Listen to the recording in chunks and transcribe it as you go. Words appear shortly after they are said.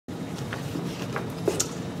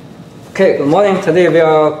Okay, good morning. Today we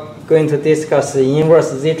are going to discuss the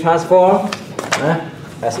inverse Z transform.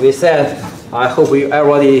 As we said, I hope you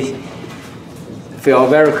already feel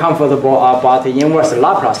very comfortable about the inverse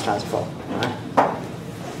Laplace transform.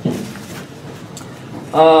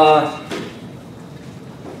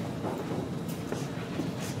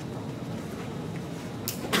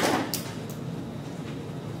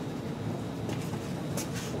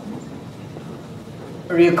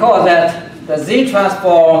 Recall that the Z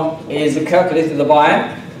transform is calculated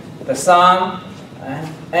by the sum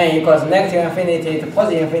n equals negative infinity to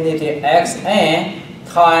positive infinity xn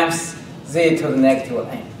times z to the negative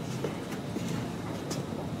n.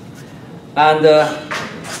 And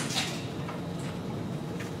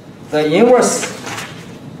the inverse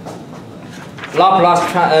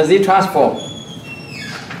Laplace Z transform,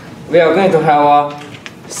 we are going to have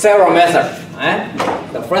several methods.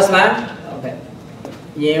 The first one,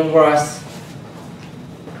 inverse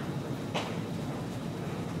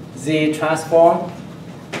Z transform.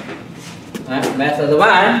 Method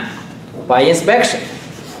 1, by inspection.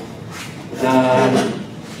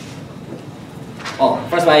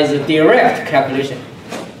 First one is direct calculation.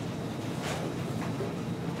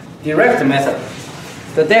 Direct method.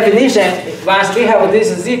 The definition, once we have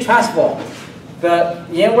this Z transform, the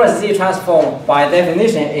inverse Z transform by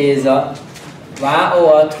definition is 1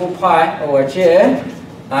 over 2 pi over j,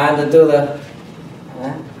 and do the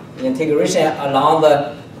integration along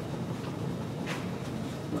the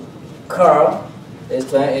curve.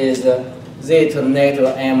 This one is z to the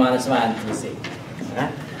negative n minus 1 to z.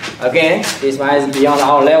 Again, this one is beyond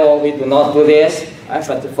our level. We do not do this.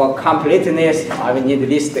 But for completeness, I will need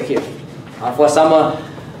this here. For some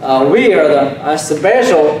weird,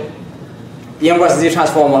 special inverse Z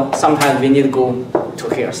transform, sometimes we need to go to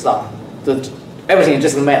here. Stop. Everything is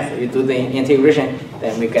just math. You do the integration,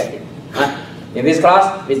 then we get it. In this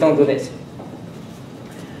class, we don't do this.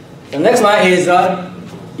 The next one is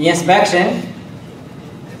inspection.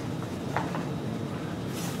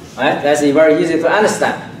 That's very easy to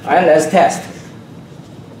understand. Let's test.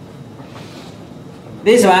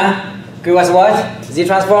 This one give us what? Z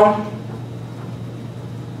transform?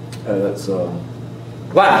 That's 1,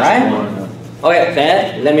 right? 1, yeah. Okay,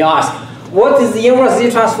 then let me ask. What is the inverse Z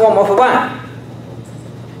transform of 1?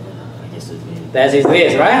 That is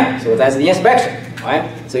this, right? So that's the inspection, right?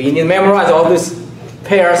 So you need to memorize all these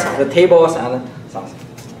pairs, the tables, and something.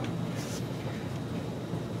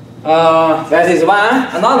 That is one.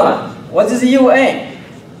 Another one. What is UN?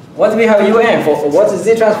 What do we have UN for? What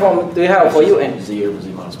Z transform do we have for UN? Z over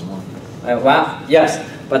Z minus 1. 1, yes.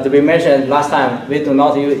 But we mentioned last time we do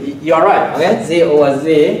not use. You are right. Okay, Z over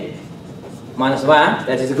Z minus 1.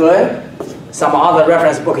 That is good. Some other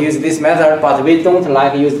reference book use this method, but we don't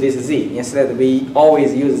like use this Z. Instead, we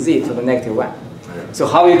always use Z to the negative 1. So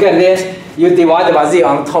how you get this? You divide by Z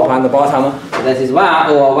on top and the bottom. That is 1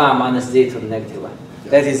 over 1 minus Z to the negative 1.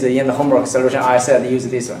 That is in the homework solution. I said use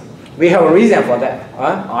this one. We have a reason for that.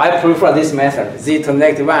 I prefer this method, Z to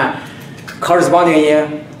negative 1.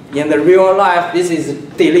 Corresponding in the real life, this is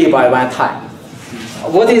delayed by 1 time.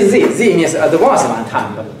 What is Z? Z means advance 1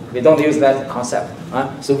 time, but we don't use that concept.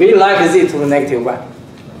 So we like Z to the negative 1.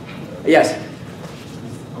 Yes?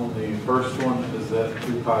 On the first one, is that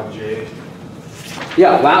 2 pi j?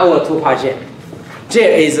 Yeah, 1 over 2 pi j.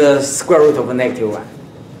 J is the square root of negative 1.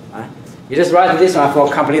 You just write this one for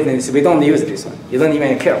completeness. We don't use this one. You don't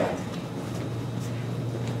even care about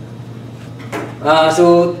it.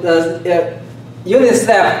 So the unit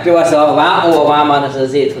step gives us 1 over 1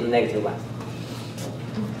 minus Z to the negative 1.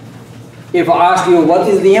 If I ask you what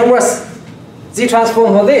is the inverse Z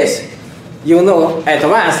transform for this, you know at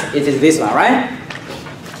once it is this one, right?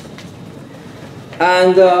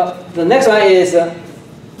 And the next one is,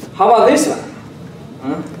 how about this one?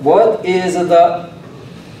 What is the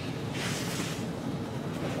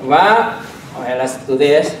 1? Okay, let's do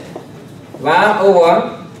this. 1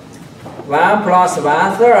 over 1 plus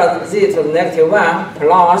 1/3 Z to the negative 1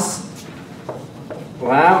 plus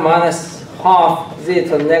 1 minus half Z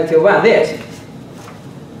to the negative 1, this.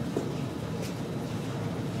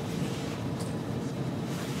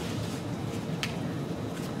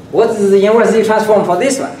 What is the inverse Z transform for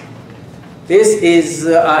this one? This is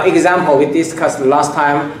an example we discussed last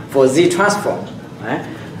time for Z transform. Right?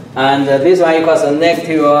 And this one equals a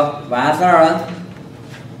negative 1/3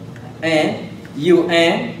 n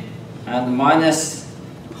UN and minus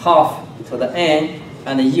half to the n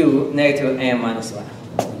and u negative n minus 1.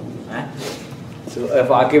 Right? So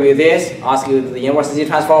if I give you this, ask you the inverse Z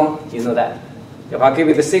transform, you know that. If I give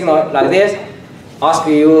you the signal like this, ask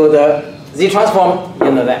you the Z transform,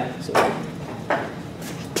 you know that. So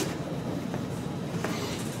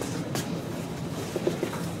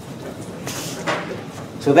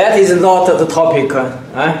So that is not the topic,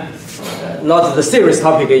 not the serious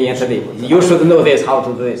topic in today. You should know this, how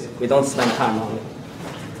to do this. We don't spend time on it.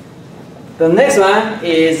 The next one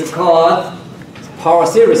is called power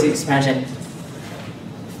series expansion.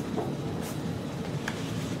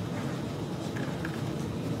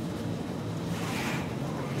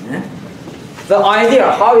 The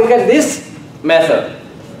idea how you get this method.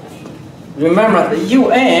 Remember the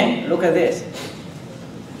UN, look at this.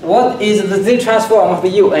 What is the Z transform of the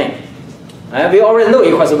UN? We already know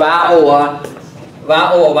equals 1 over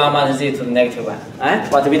 1 minus Z to the negative 1.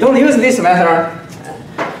 But we don't use this method.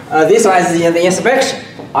 This one is in the inspection.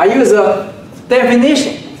 I use a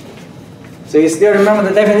definition. So you still remember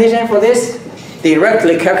the definition for this?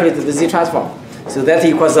 Directly calculate the Z transform. So that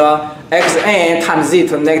equals xn times z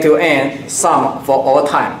to the negative n sum for all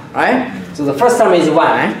time, right? So the first term is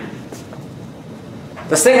 1.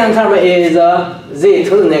 The second term is z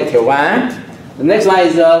to the negative 1. The next one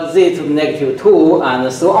is z to the negative 2,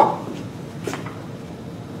 and so on.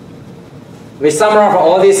 We sum up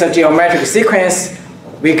all this geometric sequence,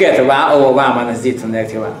 we get 1 over 1 minus z to the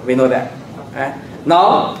negative 1. We know that. Right?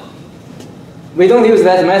 Now, we don't use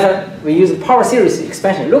that method. We use power series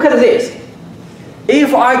expansion. Look at this.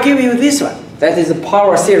 If I give you this one, that is a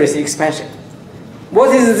power series expansion.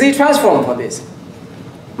 What is the Z transform for this?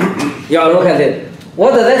 Yeah, look at it.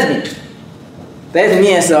 What does that mean? That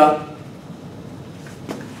means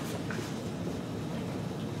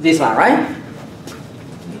this one, right?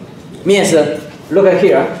 Means, look at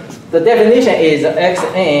here. The definition is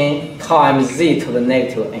xn times z to the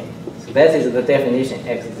negative n. So that is the definition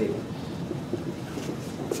xz.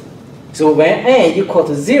 So when n equal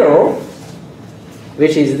to 0,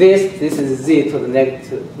 which is this is z to the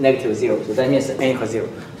negative 0. So that means n equals 0.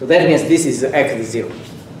 So that means this is x0.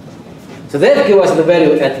 So that gives us the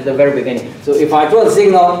value at the very beginning. So if I draw the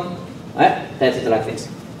signal, that is like this.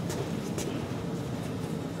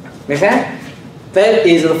 Make sense? That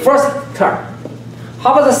is the first term.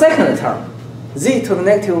 How about the second term? Z to the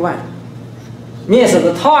negative 1. Means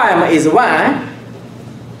the time is 1.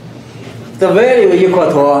 The value equal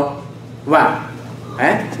to 1.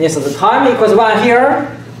 Means the time equals 1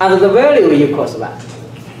 here, and the value equals 1.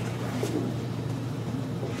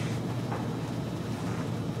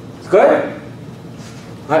 It's good?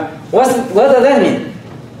 What does that mean?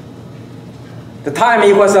 The time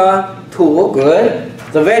equals 2, good.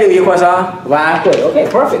 The value equals 1, good. Okay,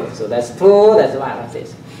 perfect. So that's 2, that's 1, like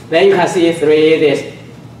this. Then you can see 3, this.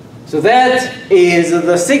 So that is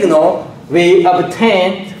the signal we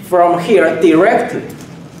obtained from here directly.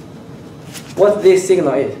 What this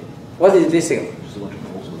signal is? What is this signal?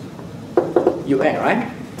 UN,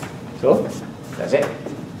 right? So that's it.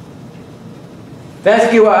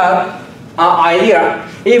 Let's give an idea.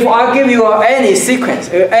 If I give you any sequence,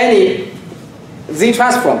 any Z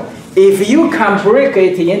transform, if you can break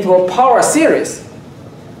it into a power series,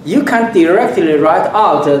 you can directly write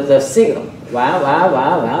out the signal 1, 1,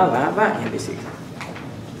 1, 1, 1, 1 in this signal.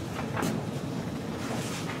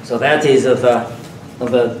 So that is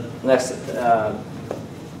the next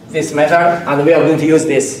this method, and we are going to use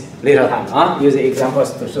this later time. Use the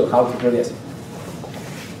examples to show how to do this.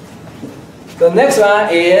 The next one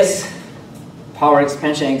is power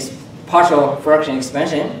expansion, partial fraction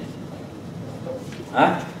expansion.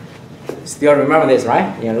 Still remember this,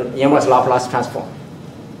 right? Inverse Laplace transform.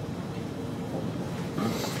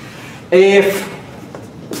 If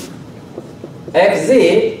xz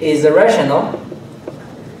is rational,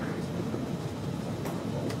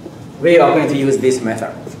 we are going to use this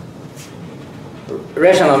method.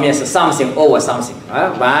 Rational means something over something.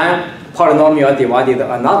 One polynomial divided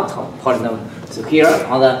another polynomial. So here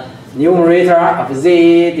on the numerator of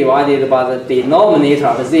z divided by the denominator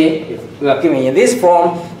of z, if we are given in this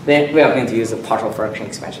form, then we are going to use a partial fraction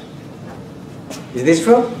expansion. Is this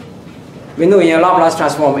true? We know in Laplace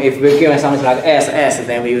transform, if we're given something like SS,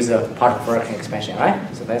 then we use a partial fraction expansion, right?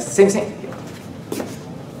 So that's the same thing.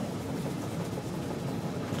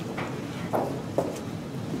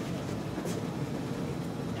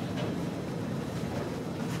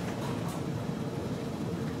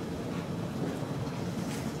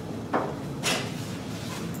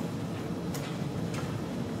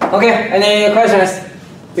 Okay, any questions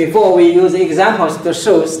before we use examples to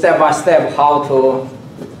show step by step how to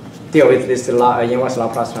deal with this inverse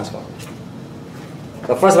Laplace transform?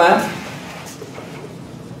 The first one,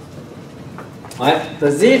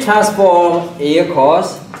 the Z transform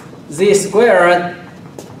equals Z squared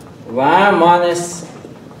 1 minus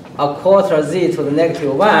a quarter Z to the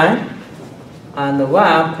negative 1 and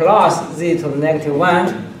 1 plus Z to the negative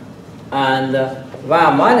 1 and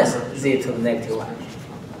 1 minus Z to the negative 1.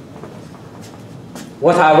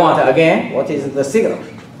 what I want again, what is the signal?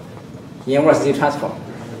 Inverse Z transform.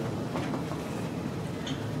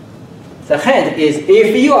 The hint is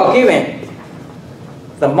if you are given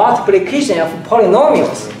the multiplication of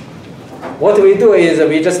polynomials, what we do is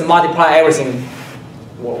we just multiply everything.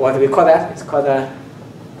 What do we call that? It's called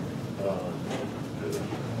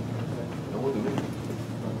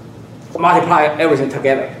multiply everything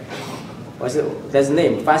together. What's it? There's a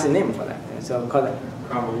name, fancy name for that. So we call it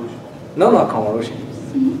Convolution. no, not convolution.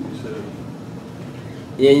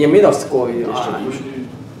 In middle school,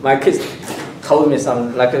 my kids told me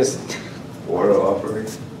something like this. Order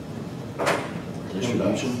operator.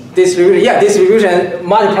 Distribution. Distribution, yeah, distribution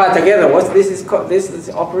multiply together. What's this is called? This is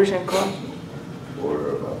operation called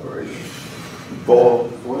Order of operation. Foil.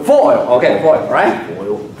 FOIL. Okay, FOIL, right?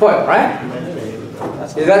 FOIL, right?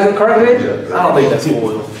 Is that correctly? Yeah. I don't think that's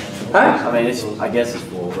foil. Huh? I mean, I guess it's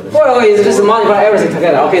foil, but it's FOIL is just multiply everything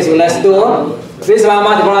together. Okay, so let's do this one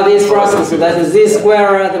multiply this first. So that's z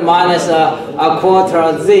squared minus a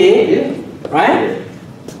quarter z, right?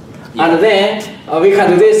 And then we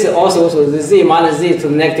can do this also. So the z minus z to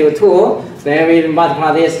negative 2. Then we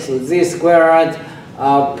multiply this. So z squared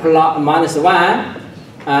minus 1.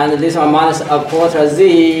 And this one minus a quarter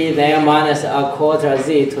z. Then minus a quarter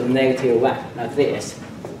z to negative 1. Like this.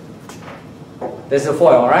 This is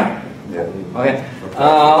FOIL, right? Yeah. Okay.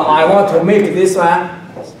 I want to make this one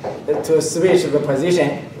to switch the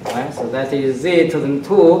position. Right? So that is z to the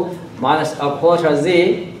 2 minus a quarter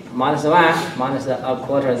z minus 1 minus a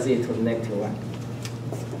quarter z to the negative 1.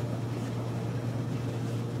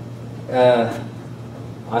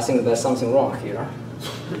 I think there's something wrong here.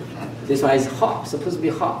 This one is half, supposed to be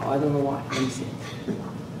half. I don't know why. Let me see.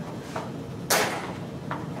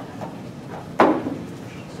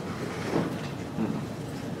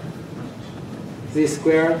 Z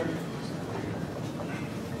squared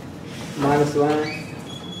minus 1.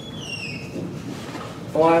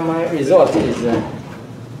 Why my result is this?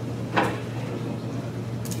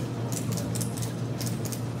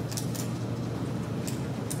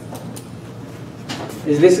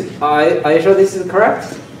 Are you sure this is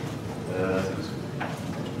correct?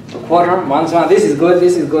 A quarter minus 1. This is good.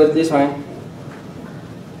 This is good. This one.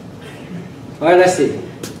 Well, let's see.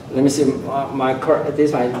 Let me see.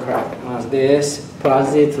 This one is correct. This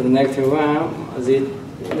plus z to the negative 1. Z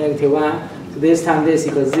negative 1. So this time this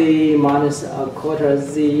equals z minus a quarter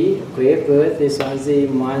z. Okay, good. This one z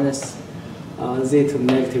minus z to the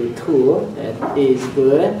negative 2. That is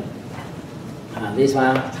good. This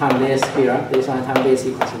one times this here. This one times this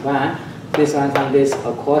equals 1. This one times this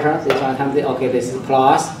a quarter. This one times this. Okay, this is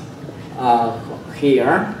plus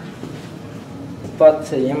here.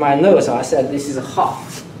 But in my notes I said this is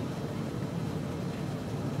half.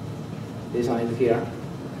 This one is here.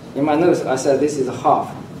 In my notes I said this is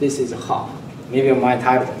half. This is half. Maybe my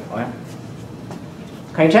typo. Okay.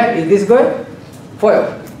 Can you check? Is this good?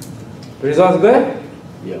 FOIL. Result good?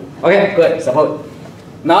 yeah. Okay, good. Suppose.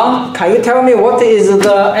 Now, can you tell me what is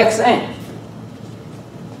the xn?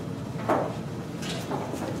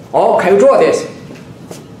 Or can you draw this?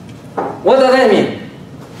 What does that mean?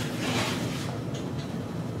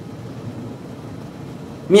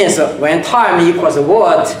 Means when time equals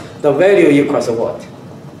what, the value equals what?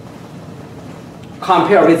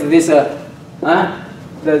 Compare with this,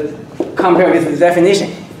 compare with the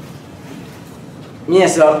definition.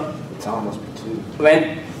 Means Time must be 2.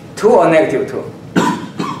 when 2 or negative 2.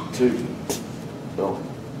 2. No.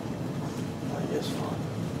 I guess fine.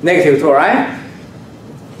 Negative 2, right?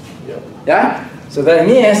 Yeah. Yeah? So that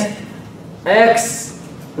means x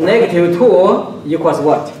negative 2 equals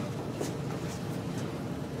what?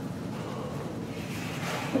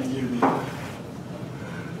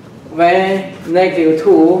 When negative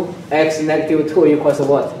 2, x negative 2 equals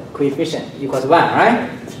what? Coefficient equals 1, right?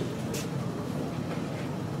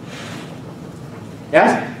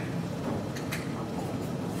 Yes?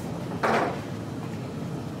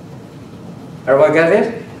 Everybody get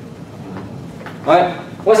it? Alright,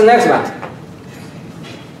 what's the next one?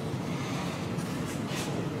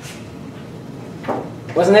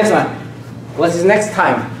 What's the next one? What's the next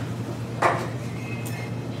time?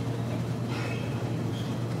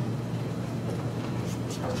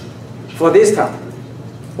 For this time,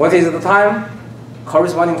 what is the time?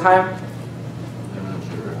 Corresponding time?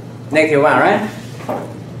 Negative 1, right?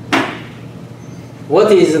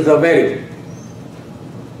 What is the value?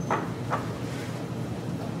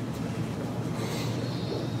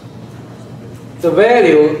 The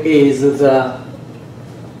value is the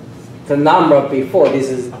number before this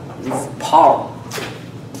is power.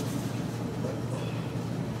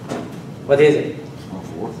 What is it?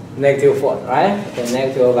 1/4. Negative 4, right? Okay,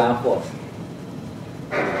 negative 1/4.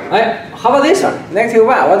 Right? How about this one?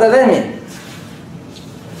 -1. What does that mean?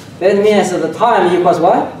 That means the time equals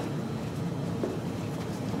what?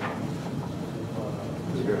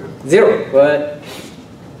 0. But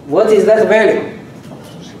what is that value?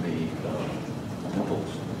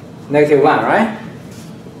 -1, right?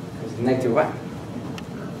 It's -1.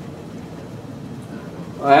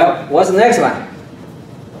 Well, what's the next one?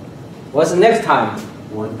 What's the next time?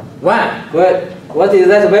 1. 1. Good. What is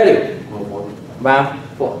that value? 1.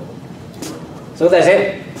 4. So that's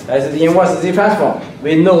it. That's the inverse Z transform.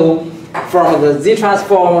 We know from the Z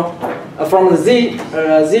transform, from the Z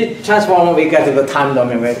transform, we get the time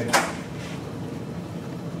domain value.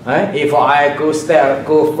 Right? If I go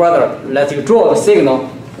further, let you draw the signal.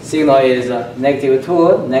 Signal is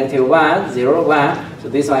 -2, -1, 0, 1. So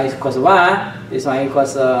this one equals 1. This one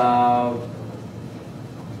equals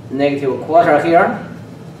 -1/4 here,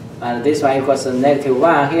 and this one equals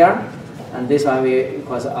 -1 here, and this one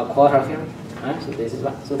equals 1/4 here. Right? So this is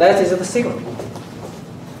 1. So that is the signal.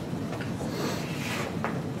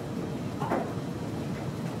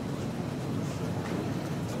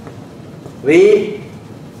 We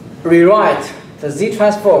rewrite the Z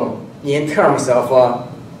transform in terms of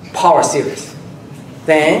power series.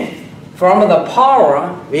 Then, from the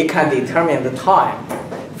power, we can determine the time.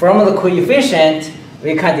 From the coefficient,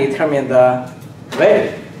 we can determine the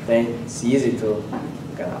value. Then it's easy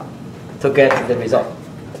to get the result.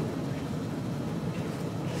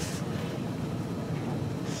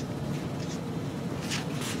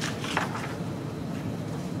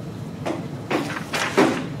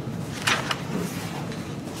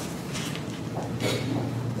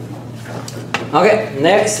 Okay,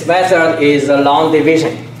 next method is long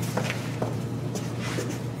division.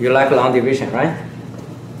 You like long division, right?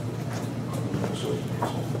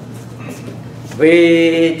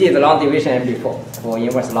 We did long division before for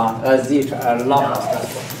inverse long Laplace transform.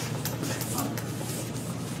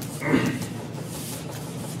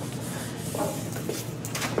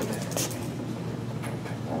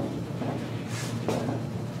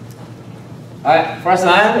 Alright, first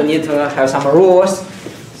one we need to have some rules.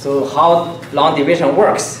 So how long division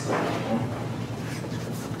works.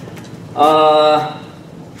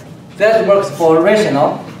 That works for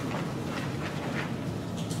rational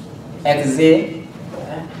xz.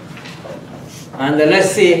 And let's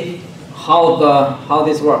see how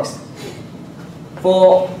this works.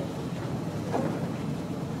 For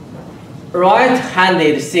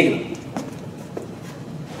right-handed signal,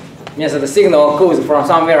 means the signal goes from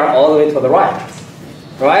somewhere all the way to the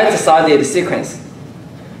right-sided sequence.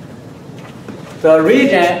 The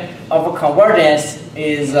region of convergence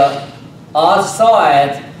is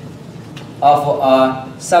outside of a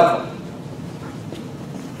circle.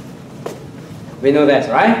 We know that,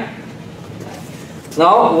 right?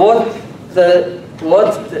 Now, what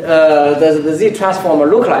does the Z transform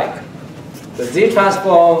look like? The Z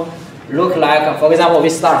transform look like, for example, we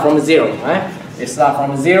start from 0, right? We start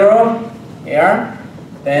from 0 here,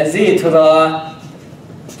 then Z to the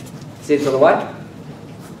what?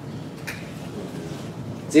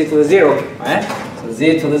 Z to the 0, right? So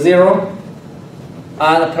Z to the 0,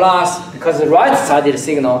 and plus, because the right-sided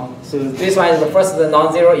signal, so this one is the first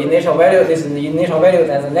non-zero initial value, this is the initial value,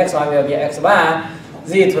 and the next one will be x1,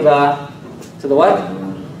 Z to the what?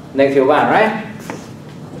 -1, right?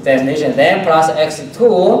 Definition, then plus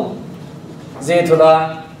x2, Z to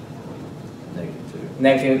the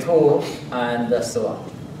 -2, and so on.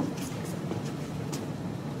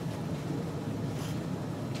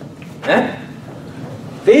 Eh?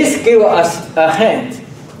 This gives us a hint.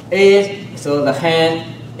 So the hint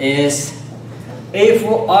is, if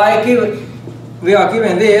we are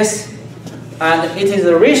given this, and it is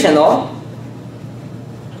rational,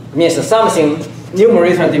 means something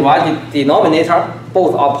numerator divided denominator,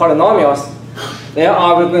 both are polynomials, then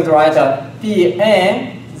are we going to write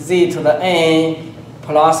Bn Z to the n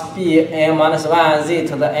plus Bn minus 1 Z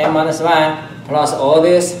to the n minus 1 plus all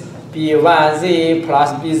this B1 Z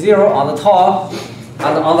plus B0 on the top.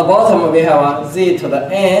 And on the bottom, we have Z to the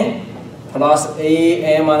n plus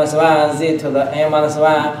A minus 1 Z to the n minus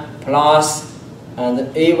 1 plus and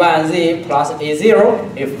A1Z plus A0.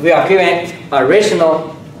 If we are given a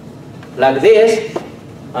rational like this,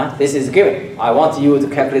 this is given. I want you to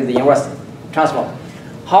calculate the inverse transform.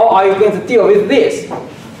 How are you going to deal with this?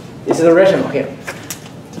 This is a rational here.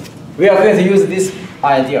 We are going to use this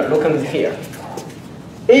idea. Look at it here.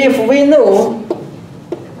 If we know,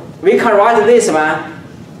 we can write this one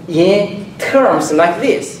in terms like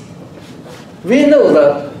this. We know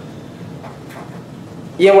the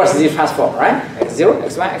inverse Z transform, right? X0,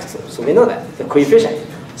 X1, X2. So we know that, the coefficient.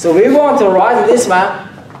 So we want to write this one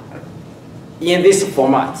in this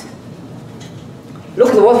format.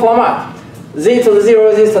 Look at what format? Z to the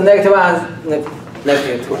 0, Z to the negative 1,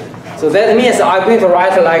 negative 2. So that means I'm going to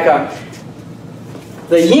write like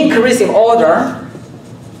the increasing order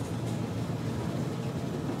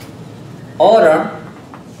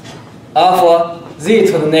of Z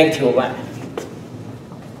to the negative 1.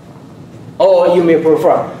 Or you may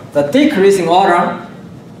prefer the decreasing order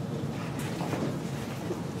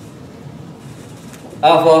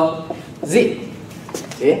of Z.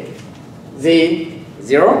 See? Z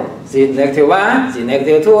 0, Z negative 1, Z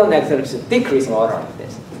negative 2, negative 2, decreasing order like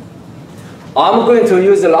this. I'm going to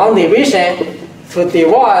use the long division to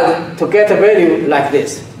divide to get a value like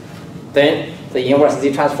this. Then the inverse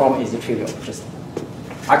Z transform is trivial. Just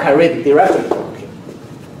I can read it directly. Okay.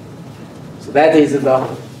 So that is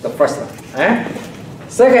the first one.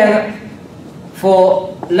 Second,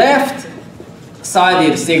 for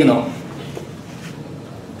left-sided signal,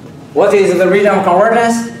 what is the region of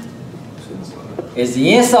convergence? Is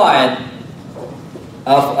inside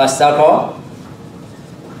of a circle.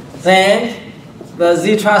 Then the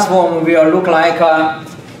Z transform will look like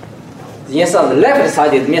the inside the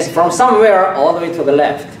left-sided means from somewhere all the way to the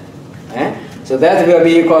left. So that will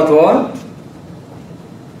be equal to,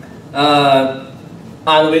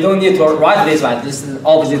 and we don't need to write this one, this is the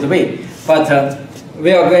opposite way. But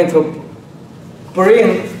we are going to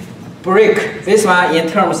break this one in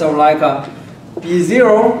terms of like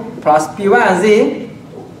B0 plus B1Z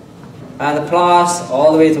and plus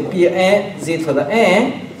all the way to Bn, Z to the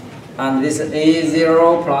n, and this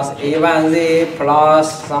A0 plus A1Z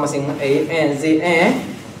plus something ANZN.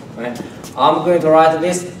 Right? I'm going to write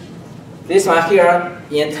this one here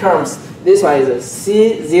in terms, this one is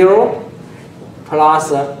C0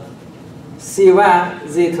 plus C1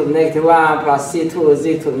 Z to the negative 1 plus C2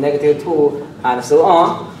 Z to the negative 2 and so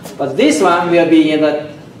on. But this one will be in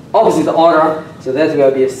the opposite order, so that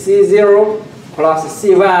will be C0 plus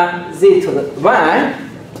C1 Z to the 1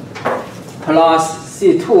 plus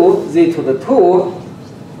C2 Z to the 2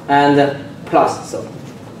 and plus so.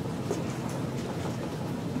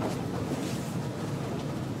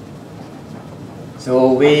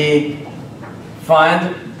 So we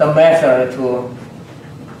find the method for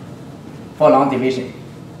long division.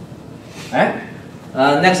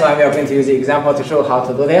 Next one we are going to use the example to show how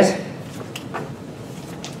to do this.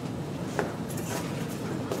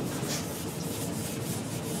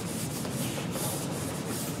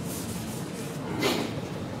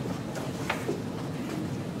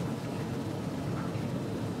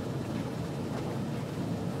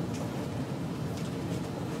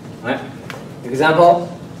 Example,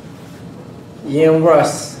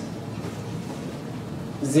 inverse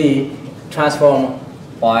Z transform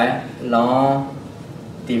by long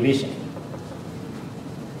division.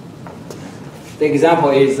 The example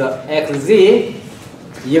is xz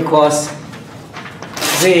equals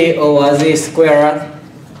Z over Z squared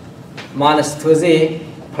minus 2Z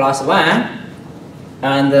plus 1,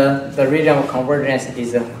 and the region of convergence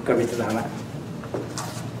is greater than 1.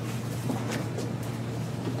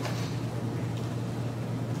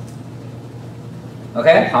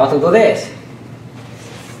 Okay, how to do this?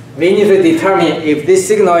 We need to determine if this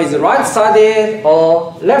signal is right-sided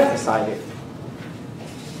or left-sided.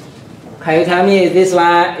 Can you tell me if this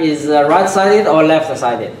one is right-sided or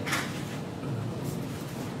left-sided?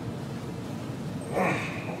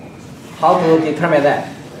 How to determine that?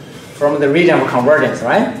 From the region of convergence,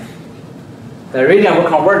 right? The region of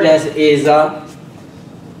convergence is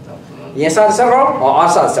inside the circle or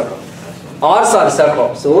outside the circle? Outside the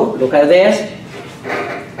circle. So look at this.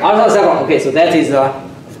 Outside the circle. Okay, so that is a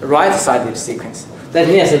right-sided sequence. That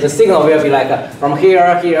means that the signal will be like from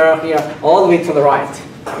here, here, here, all the way to the right.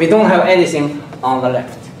 We don't have anything on the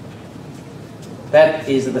left. That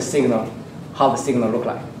is the signal, how the signal look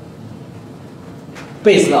like,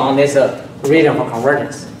 based on this region of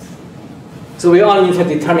convergence. So we only need to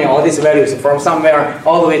determine all these values from somewhere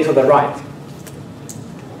all the way to the right.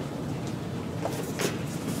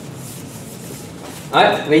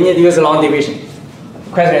 Alright, we need to use long division.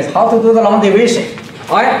 The question is how to do the long division.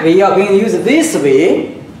 Alright, we are going to use this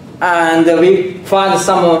way, and we find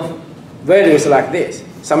some values like this,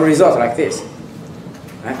 some results like this.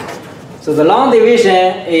 Right? So the long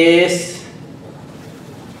division is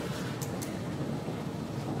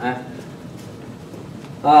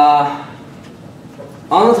on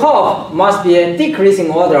the top must be a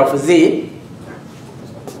decreasing order of Z.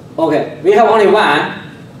 Okay, we have only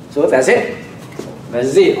one, so that's it. That's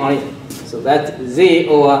Z only. So that Z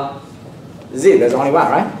over Z, there's only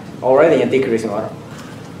one, right? Already in decreasing order.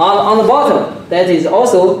 On the bottom, that is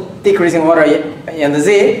also decreasing order in the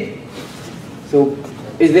Z. So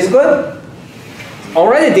is this good?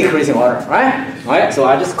 already decreasing order, right? All right, so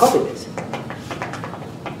I just copy this.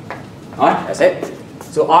 All right, that's it.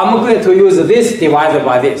 So I'm going to use this divided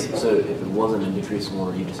by this. So if it wasn't in decreasing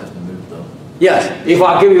order, you just have to move the. Yes, if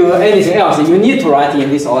I give you anything else, you need to write in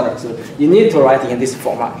this order. So you need to write in this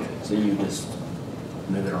format. So you just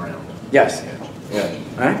move it around. Yes. Yeah.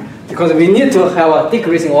 Right? Because we need to have a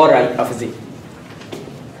decreasing order of z.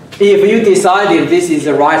 If you decided this is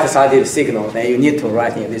the right-sided signal, then you need to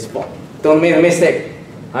write in this form. Don't make a mistake.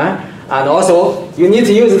 Right? And also, you need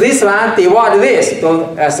to use this one, divide this.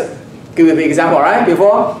 Don't, as give you the example, right?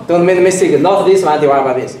 Before, don't make a mistake. Not this one divided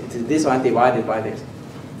by this. It is this one divided by this.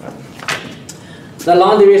 The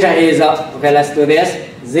long division is, okay, let's do this.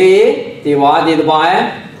 Z divided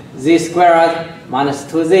by z squared minus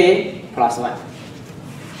 2z plus 1.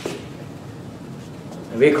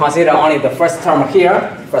 We consider only the first term here,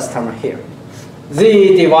 first term here.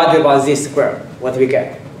 Z divided by z squared. What do we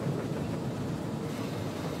get?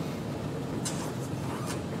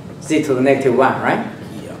 Z to the negative 1, right?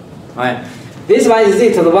 Yeah. All right. This one is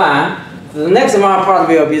z to the 1. The next one part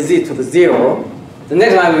will be z to the 0. The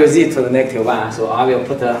next one will be z to the negative 1. So I will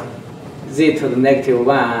put z to the negative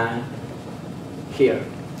 1 here.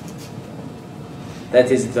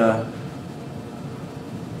 That is the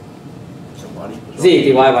z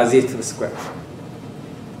divided by z to the square.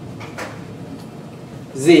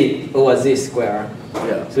 Z over z square.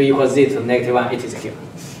 Yeah. So equals z to the negative 1. It is here.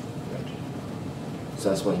 So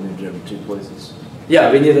that's why you moved it over 2 places.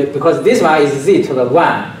 Yeah, we need it because this one is z to the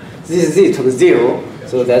 1. This is z to the 0.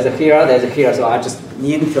 So there's a here, there's a here. So I just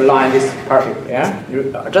need to line this perfect.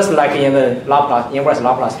 Yeah, just like in the Laplace inverse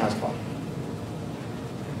Laplace transform.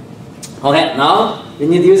 Okay, now we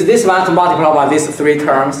need to use this one to multiply by these 3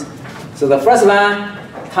 terms. So the first one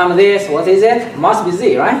times this, what is it? Must be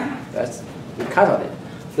z, right? That's we cancel it.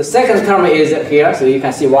 The second term is here, so you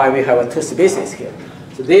can see why we have 2 spaces here.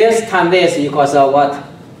 So this times this equals what?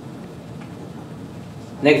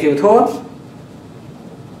 Negative 2.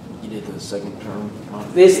 You did the second term.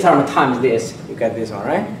 This term times this, you get this one,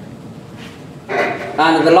 right?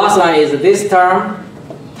 And the last one is this term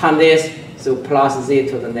times this, so plus z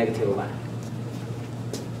to the negative 1.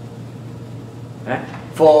 Okay?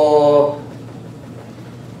 For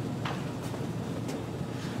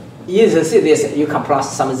you to see this, you can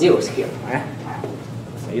plus some zeros here, right?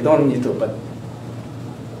 So you don't need to, but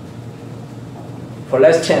for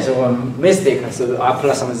less chance of a mistake, so I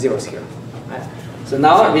plus some zeros here. Right? So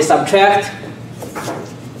now we subtract.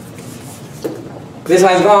 This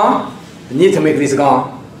one is gone. We need to make this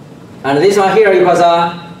gone. And this one here equals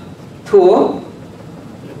 2.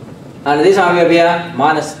 And this one will be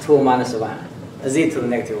minus 2 minus 1. Z to the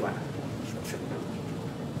negative 1.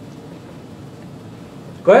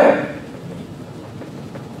 Good?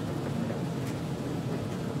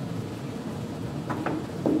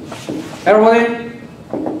 Everybody?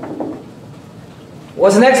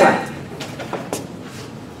 What's the next one?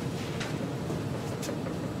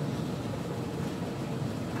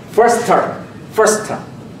 First term. First term.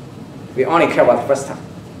 We only care about the first term.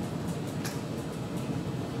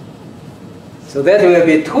 So that will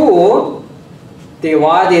be 2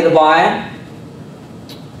 divided by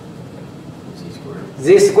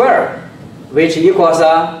z squared, which equals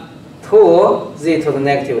 2z to the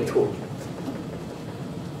negative 2.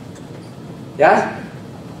 Yes?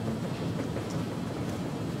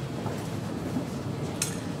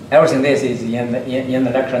 Everything this is in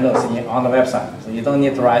the lecture notes on the website, so you don't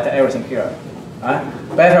need to write everything here.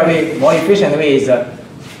 Better way, more efficient way is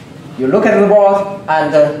you look at the board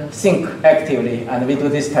and think actively, and we do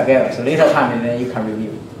this together. So later time, and then you can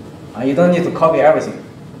review. You don't need to copy everything.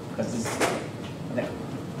 Does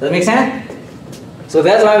that make sense? So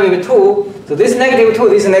that's why we have 2. So this negative 2,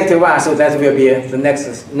 this negative 1, so that will be the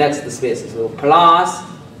next space. So plus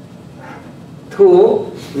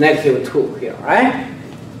 2, negative 2 here, right?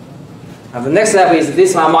 And the next step is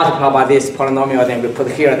this one multiplied by this polynomial, then we put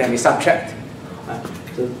here, then we subtract.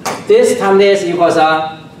 So this times this equals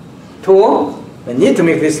 2. We need to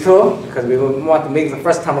make this 2 because we want to make the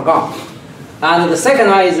first term gone. And the second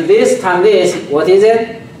one is this times this. What is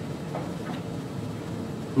it?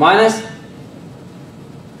 Minus.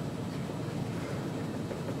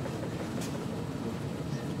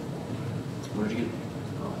 Where did you get?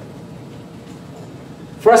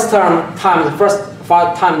 First term times first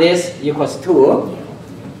times this equals 2.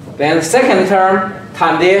 Then the second term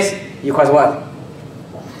times this equals what?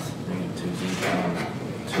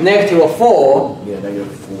 Negative 4. Yeah,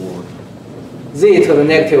 negative 4. Z to the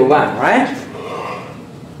negative 1, right?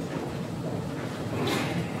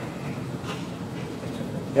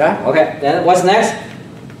 Yeah, okay. Then what's next?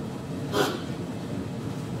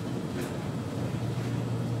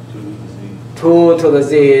 to the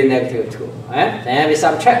z negative 2. Right? Then we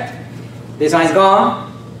subtract. This one is gone.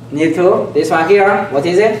 Need to. This one here, what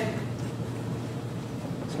is it?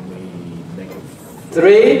 It's going to be negative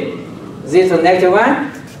 3 z to negative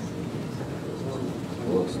 1.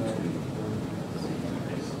 plus 2.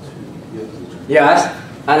 Yes.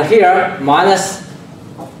 And here, minus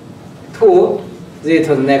 2 z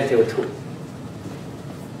to the negative 2.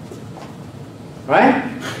 Right?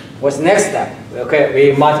 What's the next step? Okay,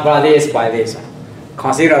 we multiply this by this one.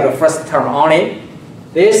 Consider the first term only.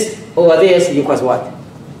 This over this equals what?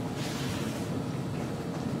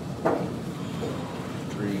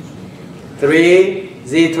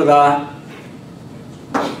 3z to the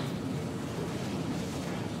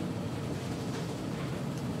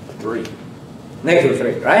negative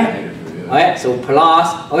 3, right? Negative 3, yeah. Okay, so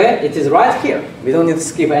plus, okay, it is right here. We don't need to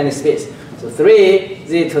skip any space. So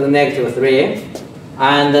 3z to the negative 3.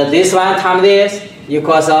 And this one times this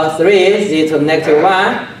equals 3z to the negative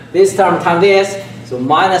 1. This term times this, so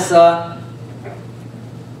minus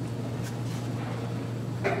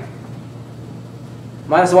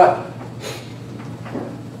minus what?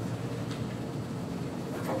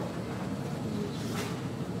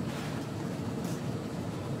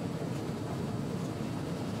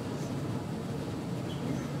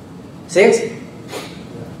 Six?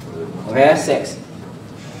 Okay, 6.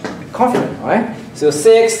 Confident, right? So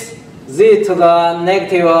 6z to the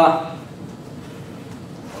negative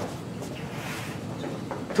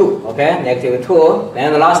 2, okay, negative 2.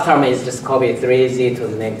 Then the last term is just copy 3z to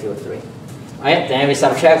the negative 3. Right? Then we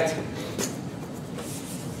subtract.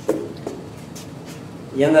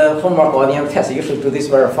 In the homework or in the test, you should do this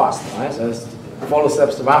very fast. Right? So follow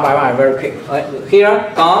steps one by one, very quick. Right?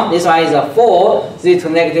 Here, this one is 4z to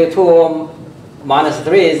negative 2 minus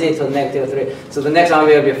 3z to the negative 3. So the next one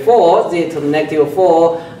will be 4z to the negative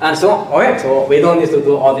 4, and so on. Okay? So we don't need to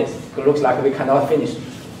do all this. It looks like we cannot finish.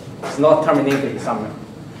 It's not terminated somewhere.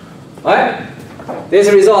 Right?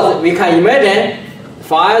 This result, we can imagine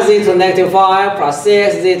 5z to negative 5 plus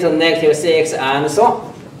 6z to negative 6, and so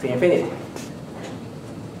on to infinity.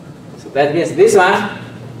 So that means this one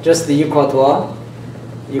just equals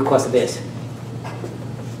this.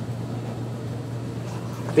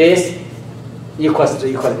 This equals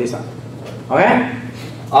this one. Okay?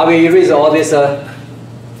 I will erase all these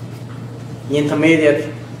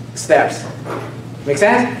intermediate steps. Make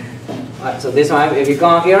sense? Right, so this one will be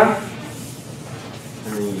gone here.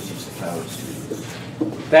 And then you use the power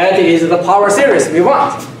series. That is the power series we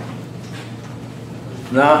want.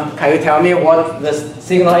 Now, can you tell me what the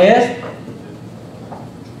signal is?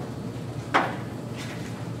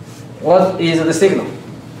 What is the signal?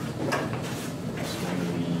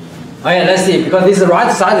 Okay, let's see, because this is the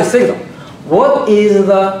right side signal. What is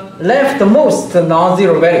the leftmost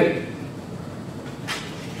non-zero value?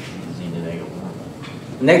 Z to negative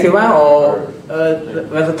 1. Negative 1 or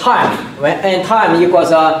when the time? When n time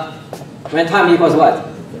equals when time equals what?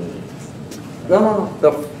 No.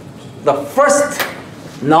 The first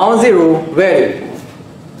non-zero value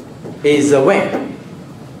is when?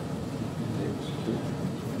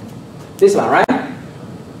 This one, right?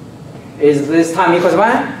 Is this time equals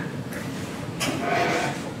 1?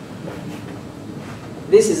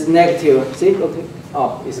 This is negative, see, okay.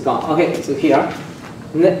 Oh, it's gone. Okay, so here,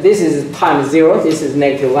 this is time 0, this is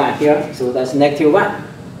negative 1 here, so that's negative 1.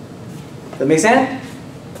 That makes sense?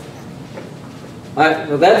 Alright,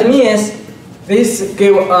 so that means this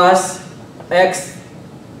gives us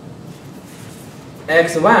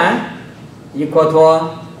x1 equal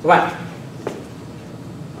to 1.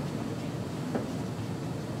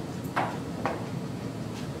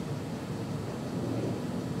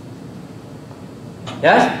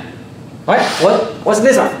 Yes? Right? What's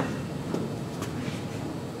this one?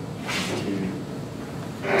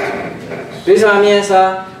 This one means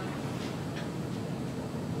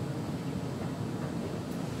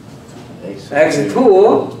x2.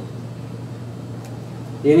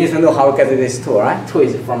 You need to know how to get this 2, right? 2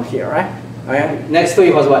 is from here, right? Okay. Next 2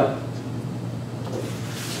 equals what?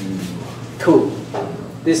 2.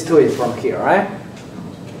 This 2 is from here, right?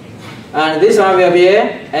 And this one will be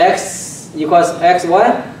x equals x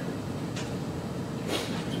what?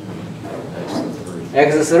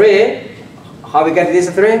 x3. How we get this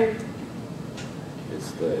 3?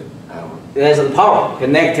 It's the power. That's the power. Okay,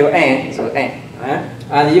 negative n, so n. Right?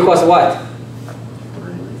 And equals what?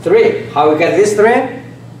 3. How we get this 3?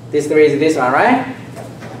 This 3 is this one, right?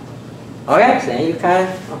 Okay, so you can.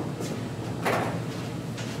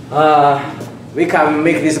 We can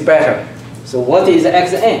make this better. So what is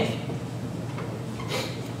xn?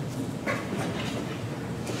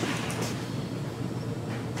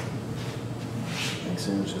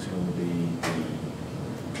 Xn is just going to be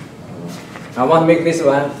I want to make this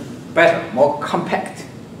one better, more compact.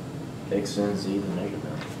 X and Z the negative.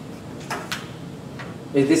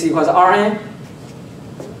 Is this equals Rn?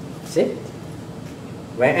 See?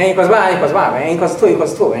 When n equals 1, equals 1. When n equals 2,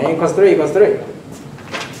 equals 2. When n equals 3, equals 3.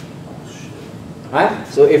 Right?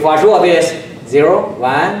 So if I draw this 0,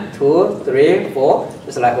 1, 2, 3, 4,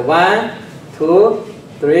 just like 1, 2,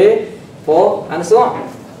 3, 4, and so on.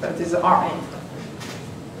 That is Rn.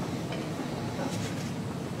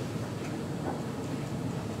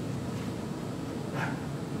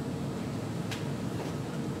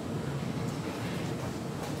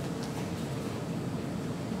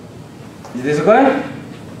 Is this good?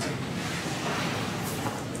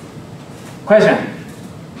 Question.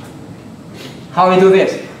 How we do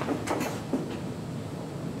this?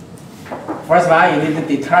 First one, you need to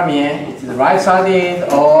determine it is right-sided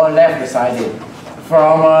or left-sided.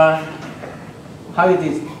 From how you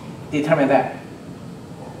determine that?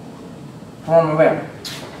 From where?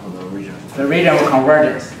 On the region. The region of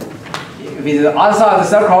convergence. If it is outside the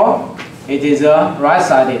circle, it is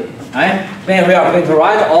right-sided. Right? Then we are going to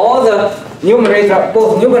write all the numerator,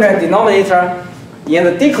 both numerator and denominator, in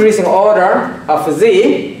the decreasing order of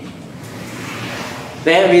z.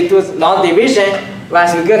 Then we do long division.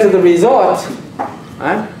 Once we get to the result,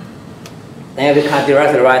 right? Then we can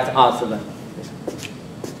directly write out the.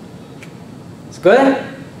 It's good.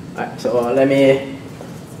 Right, so I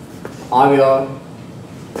will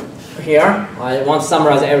here. I want to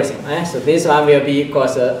summarize everything. Right? So this one will be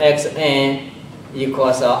equals xn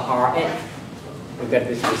equals Rn. We get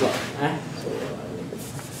this result. Right? So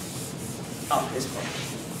this one.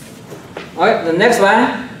 Alright, the next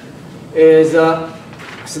one is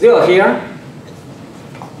still here.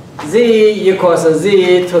 Z equals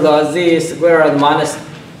z to the z squared minus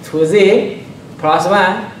 2z plus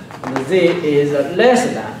 1. And z is less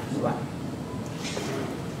than 1.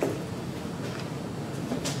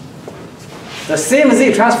 The same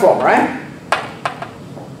z transform, right?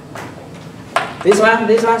 This one,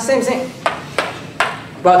 same thing.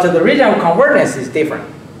 But the region of convergence is different.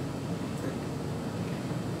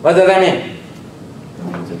 What does that mean? That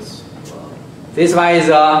means it's This one is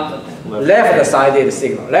a left-sided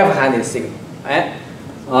signal, left-handed signal. Right?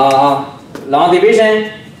 Long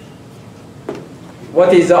division.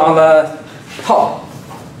 What is on the top?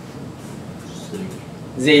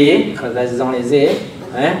 Z, because that is only z.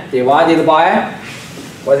 Right? Divided by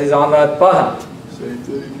what is on the bottom? Same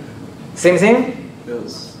thing. Same thing?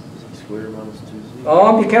 Yes. z squared minus 2z.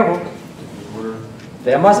 Oh, be careful. Order.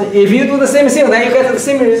 There must be, if you do the same thing, then you get the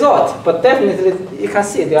same result. But definitely, you can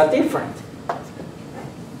see they are different.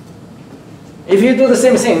 If you do the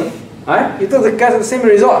same thing, right, you get the same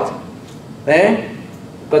result. Then,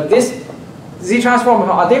 but this z transforms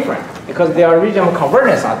are different because their region of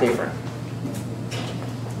convergence are different.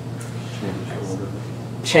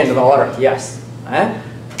 Change the order, yes. Right?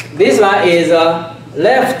 This one is a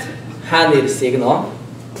left-handed signal.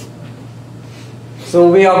 So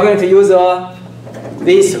we are going to use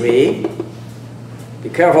this way. Be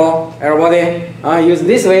careful, everybody. Use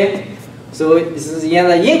this way. So this is in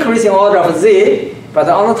the increasing order of z, but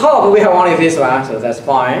on the top we have only this one, so that's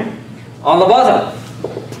fine. On the bottom,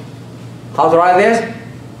 how to write this?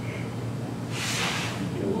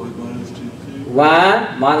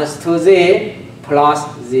 1 minus 2z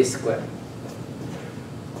plus z squared.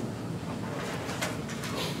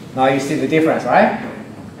 Now you see the difference, right?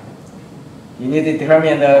 You need to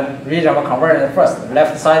determine the region of convergence first,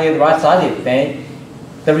 left-sided, right-sided, then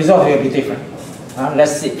the result will be different.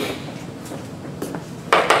 Let's see.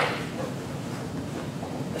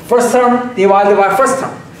 First term divided by first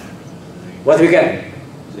term. What do we get?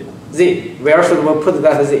 Z. Where should we put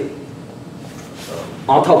that z?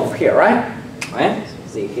 On top of here, right? Right?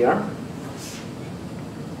 Z here.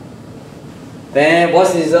 Then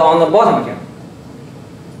what is on the bottom here?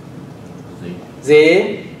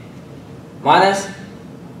 Z minus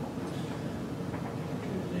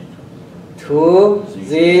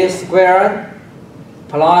 2z squared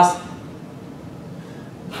plus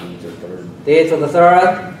d to the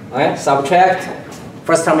third. Okay, subtract.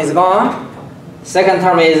 First term is gone. Second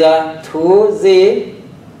term is 2z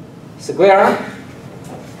squared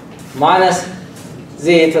minus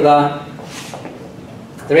z to the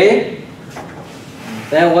 3.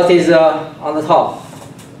 Then what is on the top?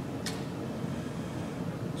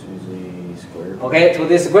 2z squared. Okay,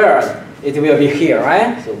 2z squared. It will be here,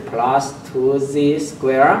 right? So plus 2z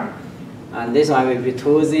squared. And this one will be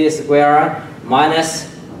 2z squared minus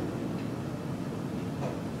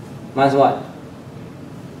what?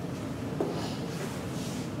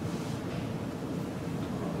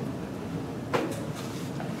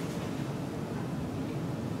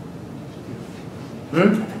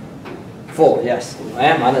 4, yes.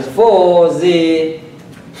 Okay, minus 4 z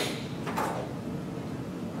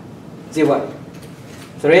what?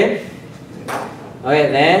 3.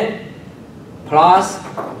 Okay, then plus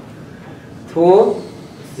 2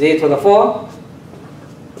 z to the 4.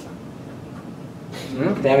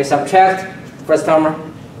 Then we subtract. First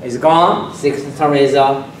term is gone. Sixth term is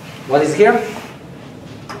what is here?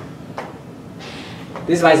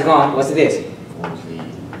 This one is gone. What's this? 4z.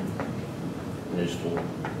 There's 4.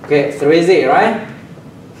 Okay, 3z, right?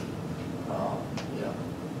 Yeah.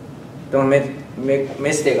 Don't make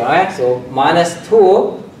mistake, right? So minus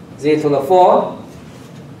 2 z to the 4.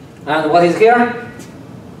 And what is here?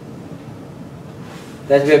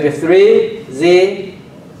 That will be 3z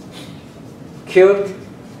cubed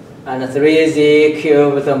and 3z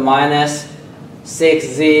cubed minus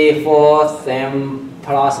 6z fourth and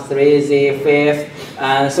plus 3z fifth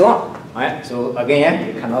and so on. Right? So again,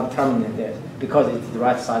 you cannot terminate this because it's the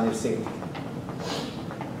right-sided signal.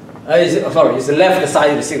 It's the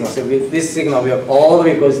left-sided signal. So this signal will all the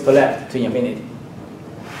way goes to left to infinity.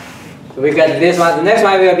 So we get this one. The next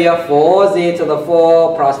one will be a 4z to the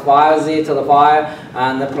 4 plus 5z to the 5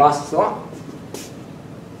 and plus so on.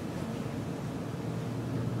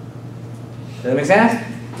 Does that make sense?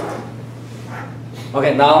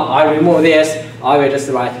 Okay, now I remove this. I will just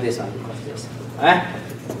write this one because this. Okay?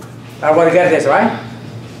 Everybody get this, right?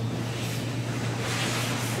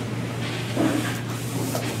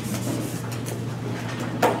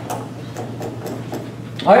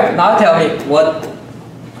 Okay, now tell me what.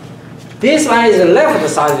 This one is the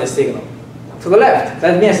left-sided signal. To the left.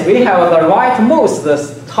 That means we have the right most the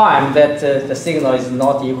time that the signal is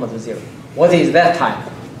not equal to 0. What is that time?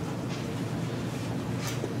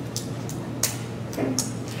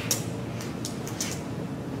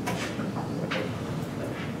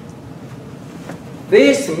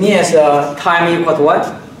 This means time equal to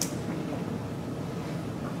what?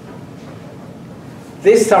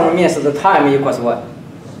 This term means the time equals what?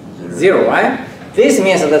 0, right? This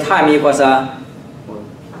means the time equals 1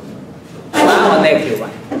 or negative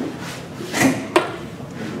 1.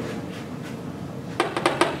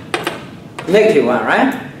 Negative 1,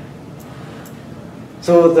 right?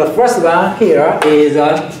 So the first one here is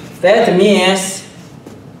that means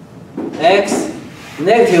x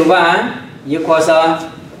negative 1 equals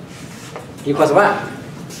 1.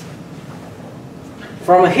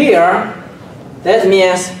 From here, that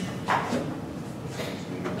means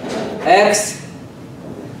x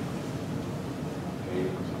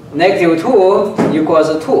negative 2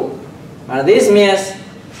 equals 2. And this means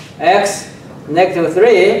x negative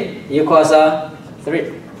 3 equals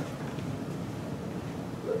 3.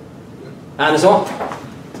 And so on.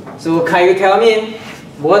 So can you tell me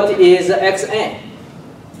what is xn?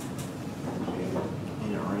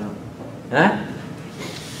 Huh?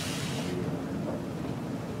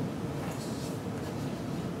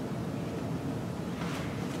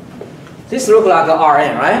 This looks like a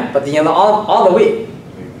Rn, right? But in the other way.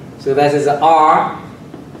 So that is R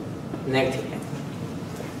negative n.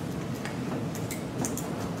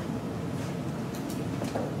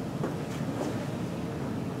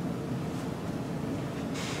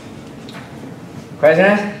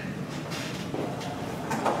 Questions?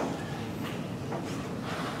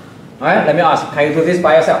 All right, let me ask, can you do this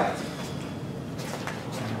by yourself?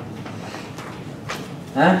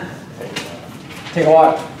 Huh? Take a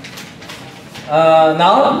while.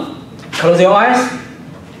 Now, close your eyes.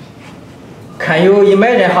 Can you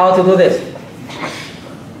imagine how to do this?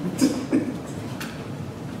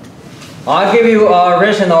 I'll give you a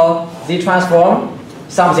rational Z transform,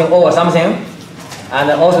 something over something,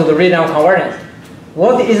 and also the radial convergence.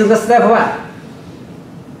 What is the step 1?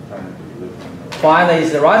 Find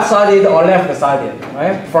is right-sided or left-sided,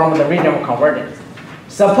 right? From the radial convergence.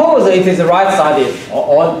 Suppose it is right-sided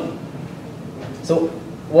or so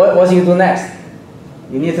what you do next?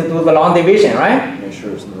 You need to do the long division, right? Make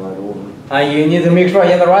sure it's in the right order. And you need to make sure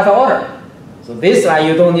in the right order. So this one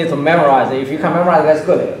you don't need to memorize. If you can memorize, that's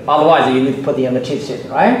good. Otherwise, you need to put it in the cheat sheet,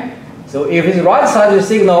 right? So if it's right-sided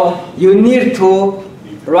signal, you need to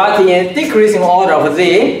write in decreasing order of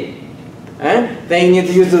Z. Then you need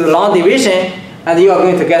to use the long division, and you are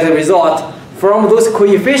going to get the result from those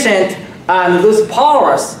coefficients and those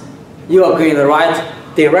powers. You are going to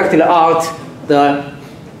write directly out the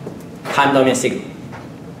time domain signal.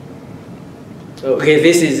 Okay,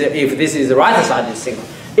 this is if this is the right-sided signal.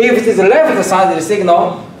 If it is a left-sided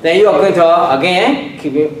signal, then you are going to again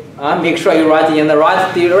make sure you write in the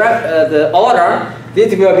right the order.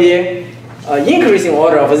 This will be increasing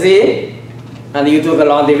order of Z, and you do the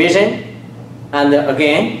long division, and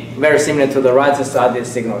again very similar to the right-sided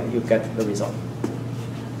signal, you get the result.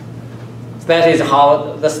 So that is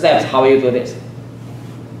how the steps how you do this.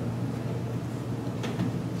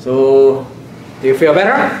 So do you feel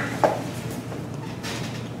better?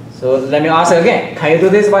 So let me ask again. Can you do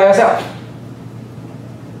this by yourself?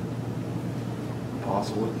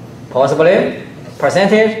 Possibly. Possibly.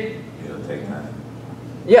 Percentage? It'll take time.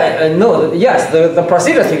 Yeah, no, yes, the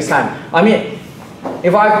procedure takes time. I mean,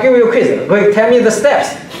 if I give you a quiz, go ahead, tell me the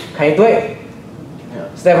steps. Can you do it?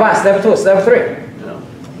 Yeah. Step 1, step 2, step 3. Yeah.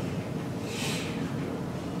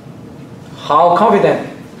 How confident?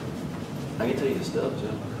 I can tell you the steps,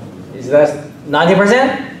 yeah. Is that 90%?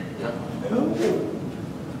 Yeah.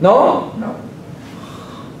 No? No.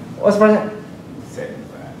 What's percent?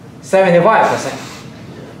 75. 75%.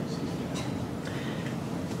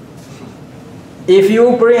 If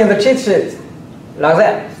you bring the cheat sheet like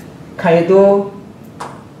that, can you do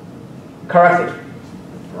correctly?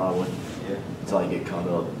 Probably. Yeah. Until I get caught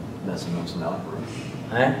up messing up some algorithm.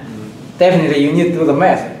 Eh? Definitely you need to do the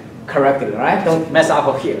math correctly, right? Don't mess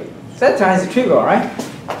up here. That is trivial, right?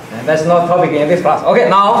 And that's not topic in this class. Okay,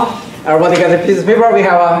 now everybody get a piece of paper. We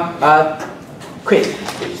have a quiz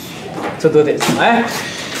to do this. Right?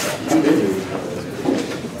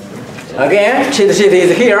 Again, cheat sheet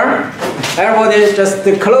is here. Everybody just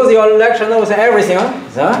close your lecture notes and everything.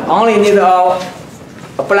 So only need a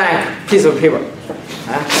blank piece of paper.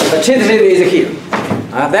 The cheat sheet is here.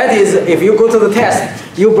 That is, if you go to the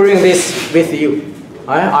test, you bring this with you.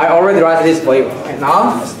 I already write this for you. Okay,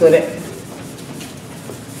 now let's do it.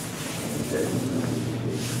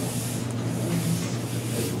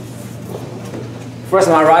 First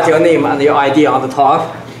one, write your name and your ID on the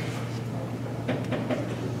top.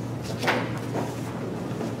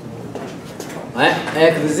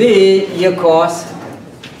 XZ equals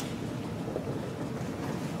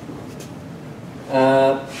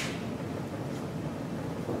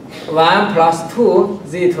 1 plus 2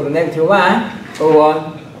 z to the negative 1 over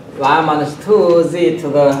 1 minus 2 z to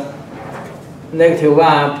the negative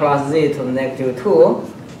 1 plus z to the negative 2.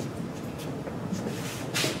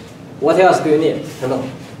 What else do you need to know?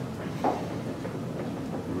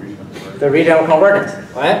 The regional convergence,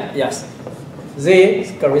 right? Yes. Z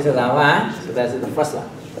is greater than 1, so that's the first one.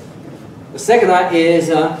 The second one is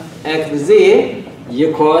xz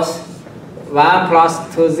equals 1 plus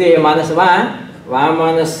 2z minus 1, 1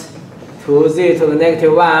 minus 2z to the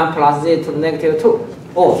negative 1 plus z to the negative 2.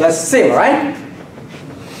 Oh, that's the same, right?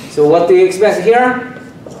 So what do you expect here?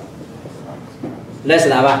 Less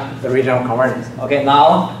than 1, the regional convergence. Okay,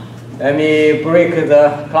 now let me break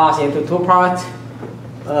the class into two parts.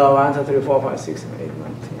 1, 2, 3, 4, 5, 6, 7, 8,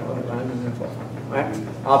 9, 10, 11, 12. Right?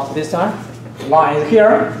 Up to this side. 1 is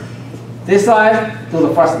here. This side to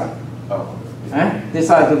the first one. Oh. Right? This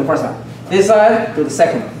side to the first one. This side to the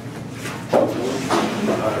second one.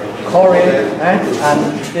 Chlorine, right?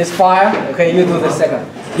 And this fire. Okay, you do the second.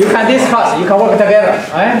 You can discuss. You can work together.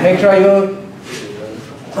 Right? Make sure you.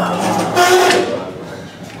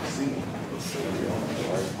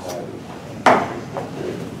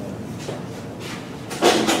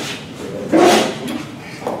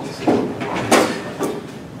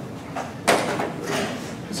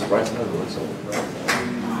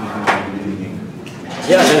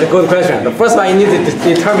 Yeah, that's a good question. The first one you need to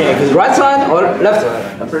determine is right side or left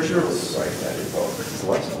side. I'm pretty sure it's right side. It's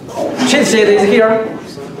left side. Cheat sheet is here.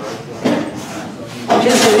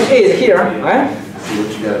 Cheat sheet is here, right? See what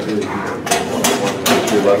you gotta do.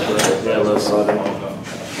 Your left side. Yeah, left side.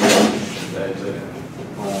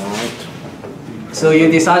 Alright. So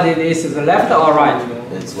you decided is the left or right?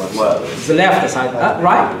 It's left side. It's the left side.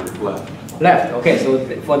 Right? Left. Left. Okay, so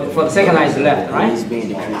for the second line is left, right? It's being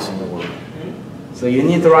decreased in the order. So you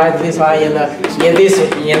need to write this one in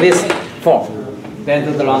this form. Then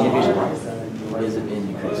do the long division. Why is it being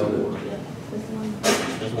decreased in the order?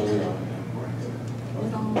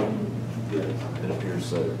 It appears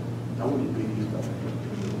so.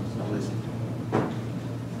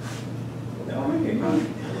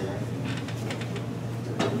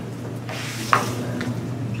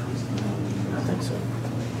 I think so.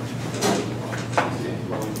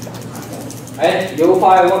 Alright, you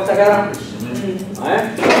five work together. Alright?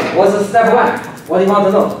 What's the step 1? What do you want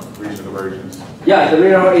to know? Regional convergence. Yeah, the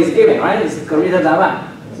region is given, right? It's greater than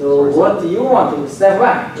 1. So what you want to do, step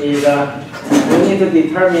 1 is you need to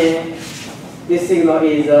determine this signal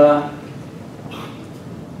is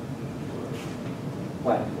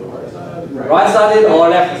what? Right-sided or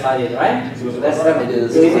left-sided, right? So that's step. It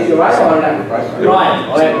is. So it is right or left? Right.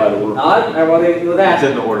 Okay. Now everybody do that.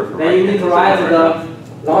 It's in the order from Then you need to write the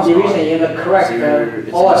long division in the correct order.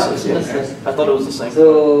 I thought it was the same.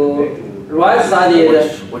 So right side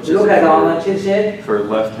is, Which is look at on the cheat sheet. For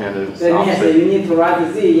left-handed, it's That means opposite. you need to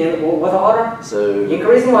write Z in what order? So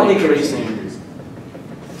Increasing or decreasing?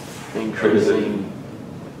 Increasing.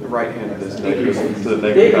 The right-handed is negative to the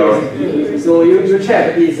negative power. Decreasing. So you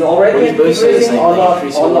check, is already Both say the decreasing same or thing, not?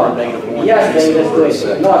 increasing Or or not? negative one. Yes, then increasing you just do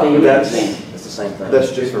or it. Not in That's- It's the same thing.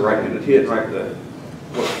 That's just for right-handed hit, right?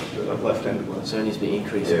 What the left-handed was. So it needs to be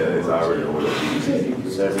increasing. Yeah, it's already over. So it needs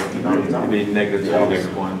to It'd be be negative 2,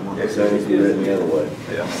 negative 1. so it needs to be written the other way.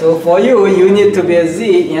 Yeah. So for you, you need to be a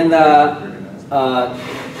Z in the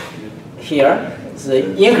here. It's the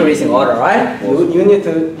increasing order, right? You need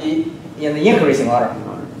to be in the increasing order.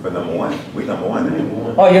 For number one, we number one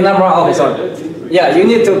now. Oh, you're number one. Okay, sorry. Yeah, you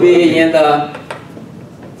need to be in the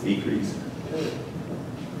Decrease.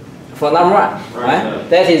 for number one, right?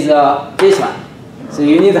 That is this one. So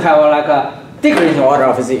you need to have like a decreasing order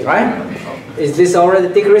of Z, right? Is this already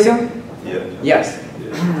decreasing? Yeah. Yes.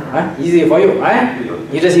 Right? Easy for you, right?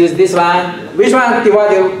 You just use this one. Which one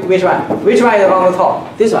divided which one? Which one is on the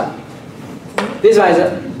top? This one. This one is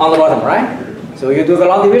on the bottom, right? So you do the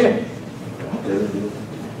long division.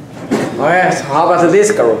 Okay, so how about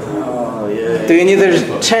this group? Oh yeah. Do you need to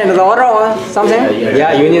change the order or something?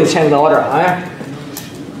 Yeah. You need to change the order, right?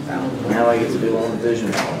 Now I get to do long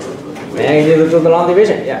division. Then you need to do the long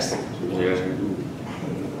division, yes.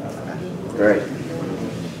 Great.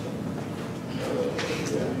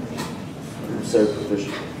 I'm so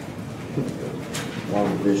proficient.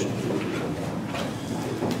 Long division.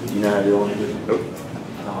 Do you know how to do long division? Nope.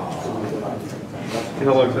 You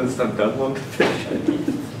know how long since I've done long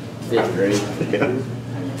division? Fifth grade. Yeah.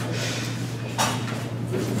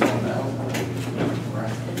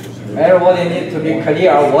 Everybody needs to be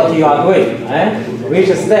clear what you are doing, which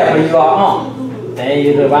step you are on. Then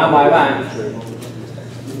you do one by one.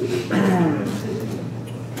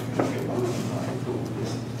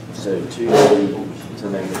 So 2Z to the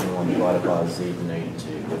negative 1 divided by Z to the negative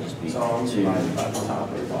 2 would just be 2 Z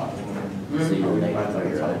to the negative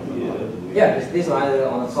 3, right? Yeah, this one is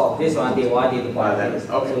on the top. This one divided by this.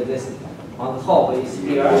 So this on the top is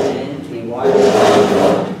here and divided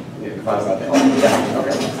by the top. Yeah,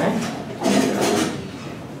 okay.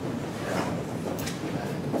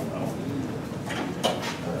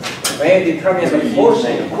 When you determine the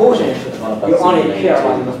quotient, you only care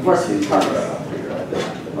about the first term.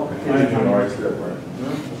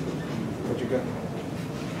 What you got?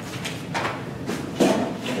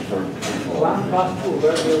 1 plus 2,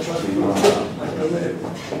 where is the first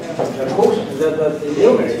term? The quotient, the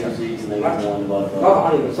numerator. Z to the negative 1 divided by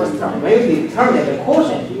Not only the first term. When you determine the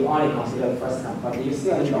quotient, you only consider the first term, but you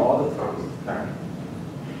still need all the terms.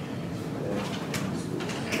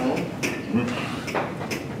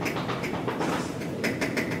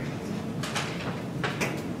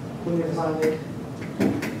 Who needs to it?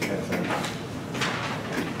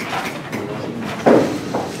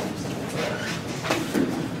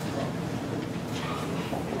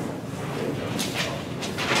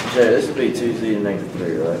 Jay, this would be 2Z to negative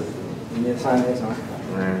 3, right? You need to sign this one.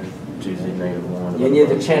 And 2Z to negative 1. You need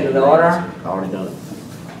to change the order. I already done it.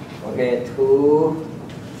 Okay, 2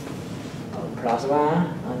 plus 1,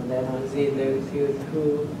 and then Z negative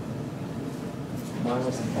 2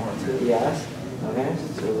 minus 2, yes. Okay,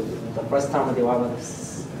 so the first term divided by the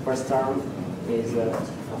first term is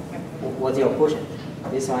what's your quotient?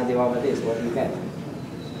 This one divided by this, what do you get?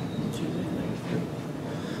 2Z to negative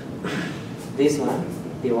This one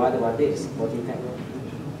divided by this, what do you get?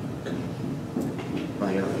 3.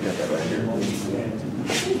 I got that right here.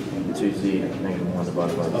 2Z negative 1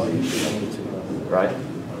 divided by Z to negative 2. Right?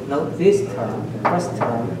 No, this term, first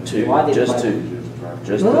term 2. divided Just by 2.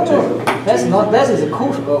 Just No, the no, 2. no. That's not. That is a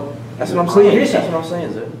quotient. That's what I'm saying. That's what I'm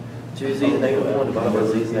saying, sir. 2Z to negative 1 divided by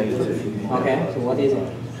Z to negative 2. Okay, so what is it?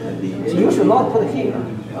 That'd be You should not put here.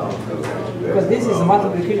 Because this is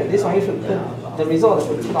multiplication. This one you should put, the result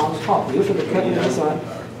should put on top. You should calculate this one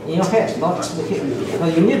in your head, not put here.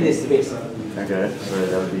 Because you need this space. Okay, so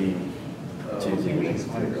that would be 2Z to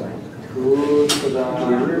negative 3, right? 2 to the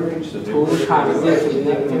 2 times Z to the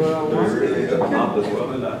negative 1. Not this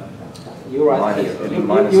way. You write Minus- here. it'd be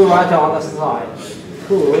minus You one. write on the side.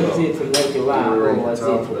 2 Z to the negative 1 over Z to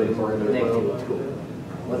the negative 2.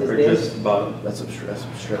 What is Or this? just bottom. That's subtraction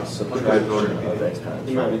of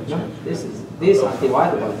exponents. No, this is this one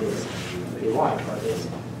divided by this. Divide by this. So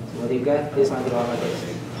what do you get? This one divided by this.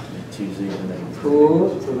 2Z to the negative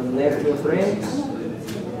 2 to the negative 3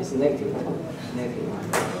 is negative 2. Negative 1.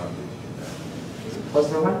 Is it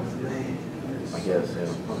positive 1? I guess,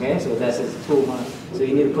 yeah. Okay, so that is 2 1. So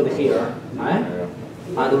you need to put it here, right? Yeah.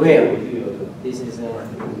 And where? This is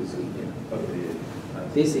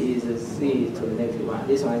z to negative 1.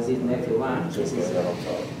 This one is z to negative 1. This is,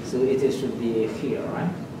 so it should be here,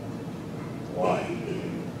 right? Why?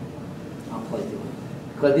 On positive 1.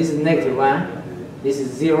 Because this is negative 1. This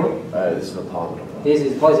is 0. This is a positive one. This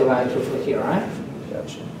is positive 1 to put here, right?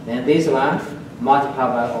 Gotcha. Then this one, multiply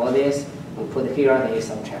by all this, you put here, then you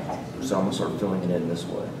subtract. So I'm gonna start filling it in this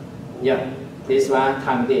way. Yeah. This one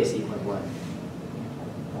times this equals what?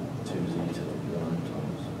 2z to the 1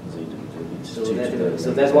 times z to the 2.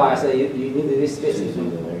 So that's why I say you need this space. 2z to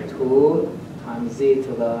the negative 2 times z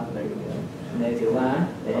to the negative 1.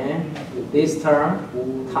 Then this term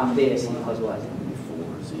times this equals what?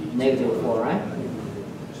 4z. Negative 4, right?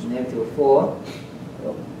 Negative 4.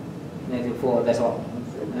 Yep. Negative 4, that's all.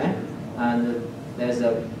 Right? And there's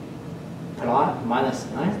a plus, minus,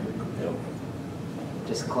 right? Yep.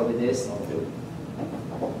 Just copy this.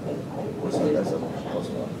 What's that? That's a plus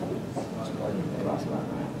 1. Plus 1,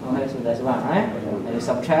 right? Okay, so that's 1, right? And you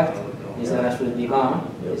subtract, this one should be gone.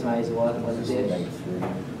 Yep. This one is what? What is it? Negative 3.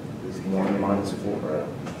 1 minus 4.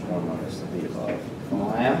 1 minus the b 5.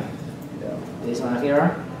 5. Yeah. This one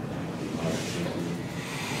here.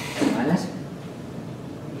 Minus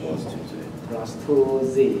Plus 2z. plus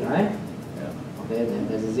 2z, right? Yeah. Okay, then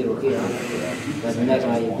there's a 0 here. Then the next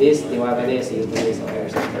one is this divided by this, you do this over.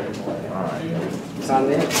 Alright. Sound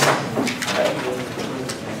good?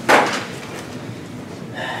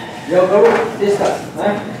 You'll go discuss,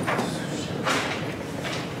 right?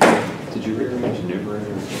 Did you rearrange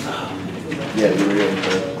numerator? Yeah, you were in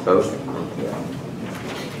Both? Yeah.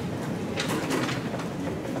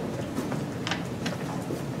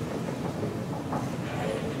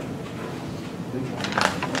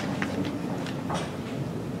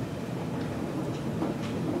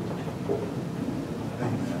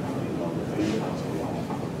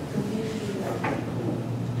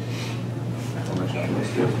 How much I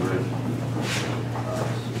missed this word?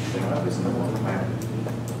 Think about this in the one map.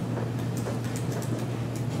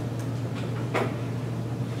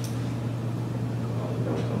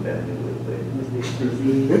 Don't come back a little bit.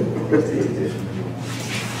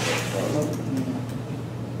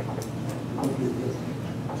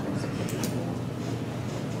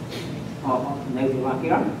 Oh, negative 1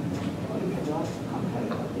 here.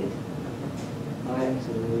 Okay,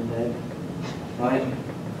 so that. Okay,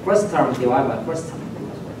 first term divided by first term.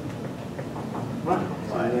 1.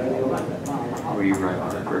 Were you right on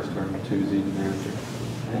that first term, 2z to negative?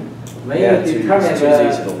 When Yeah, you 2 determine to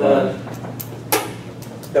the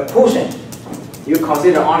the quotient, you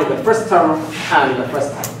consider only the first term and the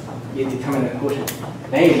first term. You determine the quotient.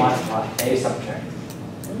 Then you multiply, then you subtract.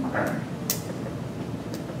 I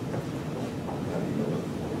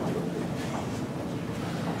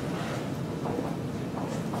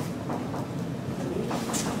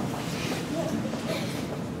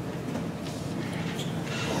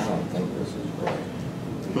don't think this is right.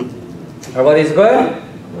 Everybody's good?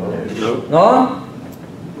 Nope. No?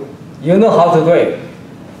 You know how to do it?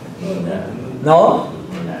 No?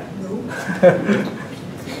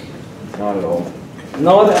 Not at all.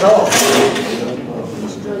 Not at all.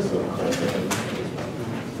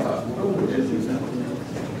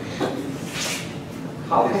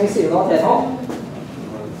 How can you say not at all?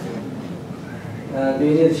 Do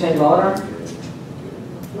you need to change the order?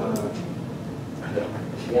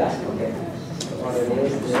 Yes, okay. Order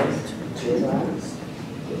this one.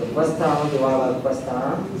 The first term divided by the first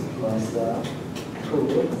term was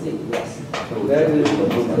 2z, yes. Where do you put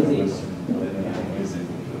 2z?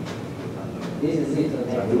 This is z to the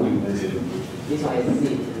negative 1. This one is z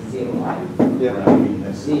to the 0, right?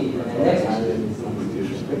 Yeah. Z, and the next one is z.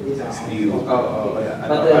 This one. Oh, yeah.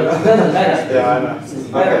 But it doesn't matter. Yeah, I know. It's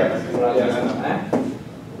better. Okay. Yeah, I know. Right?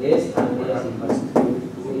 This times this equals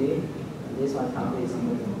 2z. This one times this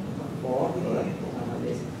equals 4. Good.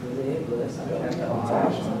 This 2z. Good. Subtract 5.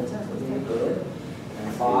 Good.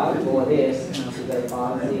 And 5 for this. You get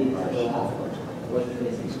 5z. What is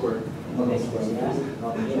this? Square. Okay, square. Yes.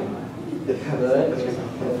 Not here. Good.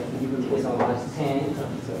 This one minus 10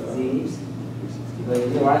 z. But you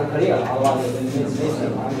can write clear, otherwise it's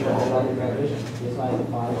missing. I'm sure all of the calculation. This one is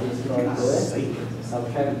 5 is very good.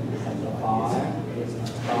 Subtract 5 is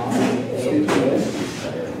 5. 8 good.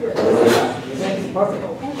 You think it's perfect.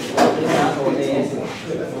 This one over this.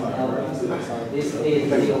 So this is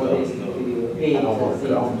 3 over this. Give you 8 is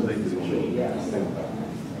 0. Yes.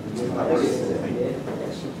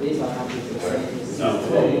 This one has to be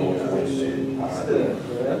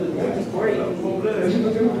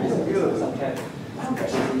subtract.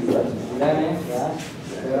 11, yes.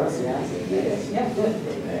 Yeah, good.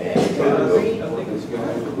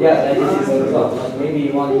 Yeah, that is the result. maybe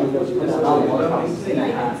you want to put another model,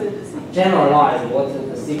 generalize what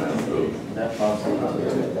the sequence is. That possibly.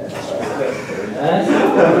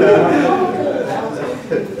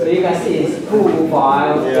 So you can see it's 2,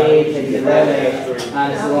 5, 8, 11,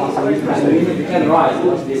 and so on. So you need to generalize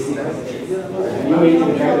what this sequence is. You need to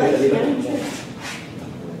calculate a little bit more.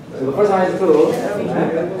 So the first one is 2.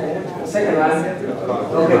 The second one,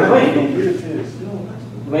 okay,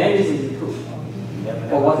 when this is 2.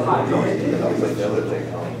 For what time?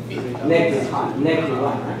 Negative time, negative 1.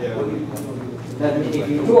 That means if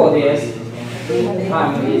you do all this,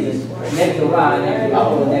 time is negative 1, negative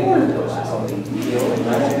 2, negative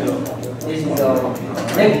 2. This is the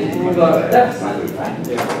negative to the left side, right?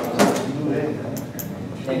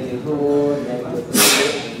 Negative 2, negative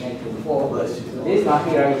 3, negative 4. This one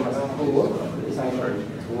here is 2, this one is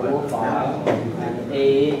 2, 5, and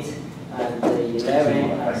 8, and 11,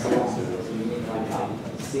 and so on.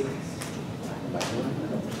 6.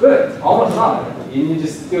 Good, almost done. You need to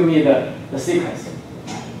still need the sequence.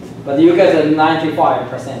 But you get the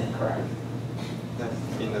 95% correct.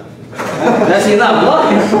 That's enough.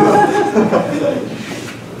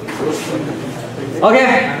 Okay,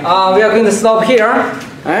 we are going to stop here.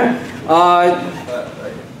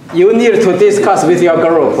 You need to discuss with your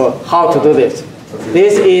group how to do this.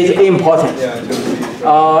 This is important.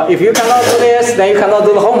 If you cannot do this, then you cannot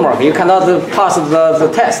do the homework. You cannot pass the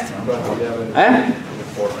test.